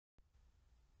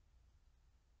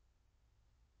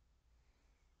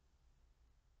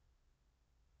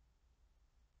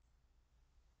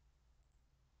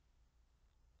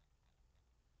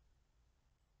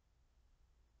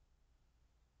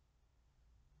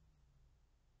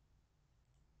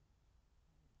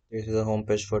This is the home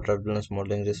page for turbulence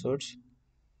modeling resource,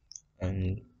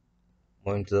 and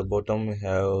moving to the bottom we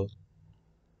have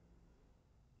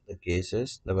the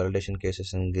cases, the validation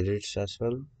cases and grids as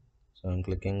well. So I'm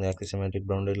clicking the axisymmetric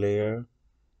boundary layer,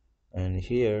 and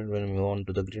here when we move on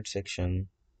to the grid section,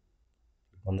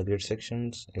 on the grid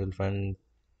sections you will find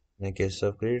many cases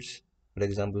of grids. For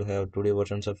example, we have 2D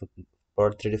versions of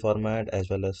PLOT3D format as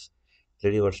well as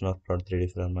 3D version of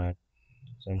PLOT3D format.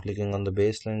 So I'm clicking on the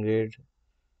baseline grid.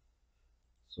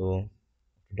 So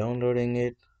downloading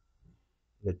it,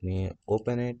 let me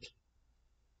open it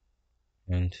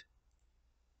and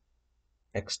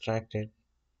extract it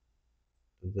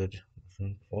to the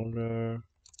different folder.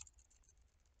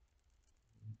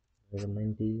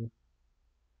 90.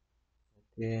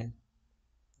 Okay,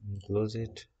 and close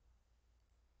it.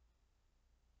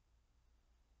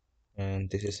 And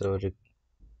this is our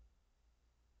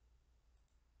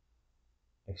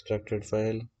extracted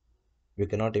file. We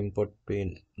cannot import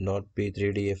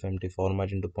 .p3d fmt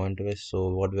format into Pointwise, so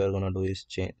what we are gonna do is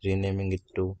renaming it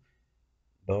to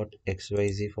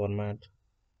 .xyz format.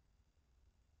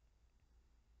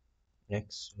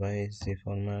 XYZ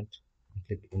format.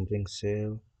 Click entering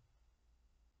save.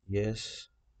 Yes,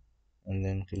 and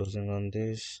then closing on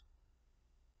this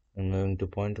and moving to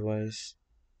Pointwise.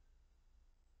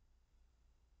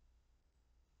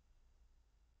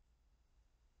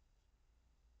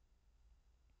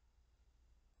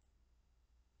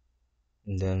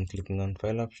 And then clicking on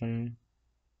file option,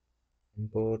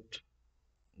 import,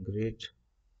 grid,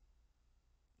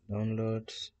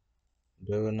 downloads,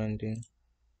 driver 19.xyz.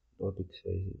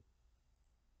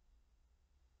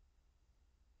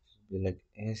 Be like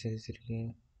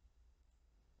ANSYS.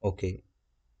 Okay,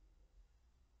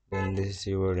 then this is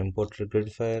your imported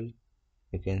grid file.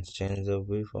 You can change the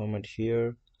view format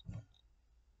here,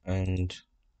 and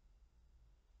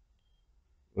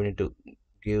we need to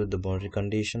give the boundary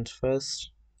conditions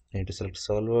first. You need to select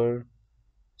solver,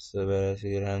 so whereas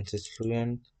your ANSYS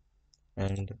Fluent,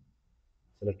 and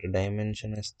select a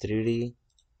dimension as 3D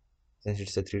since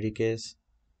it's a 3D case,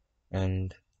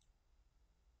 and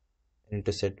you need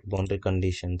to set boundary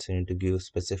conditions. You need to give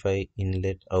specify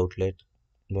inlet, outlet,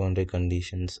 boundary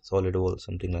conditions, solid wall,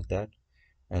 something like that,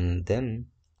 and then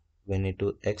we need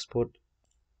to export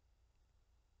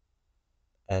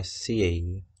as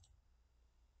CAE,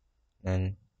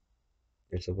 and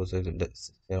it's supposed to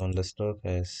say on desktop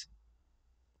as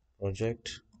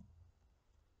project,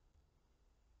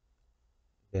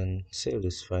 then save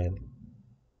this file.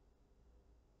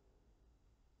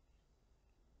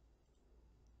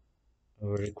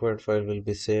 Our required file will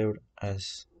be saved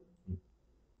as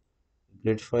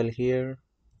grid file here,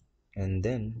 and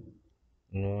then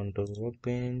move on to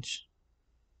workbench,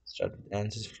 start with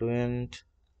ANSYS Fluent,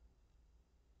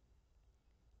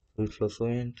 full flow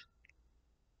Fluent,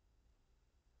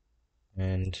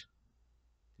 and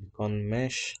click on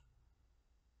mesh,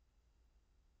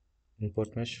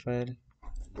 import mesh file,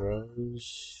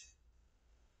 browse,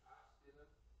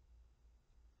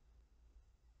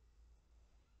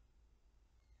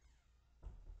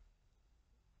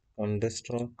 on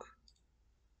desktop,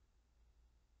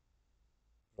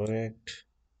 project,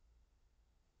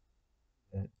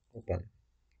 then open.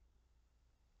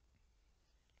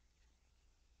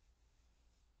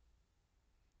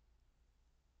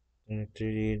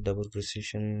 3D double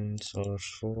precision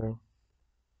source 4,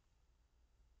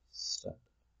 start.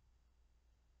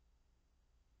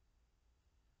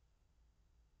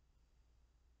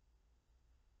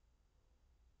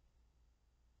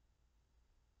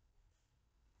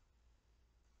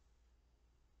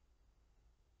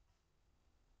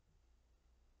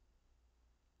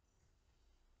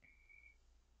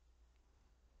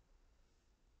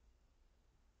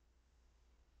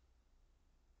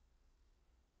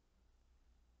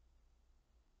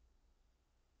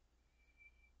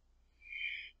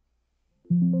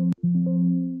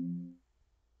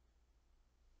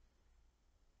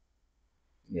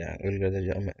 Yeah, we'll get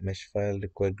the mesh file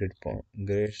required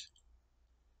grids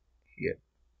here,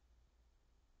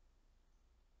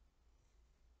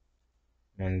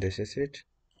 and this is it.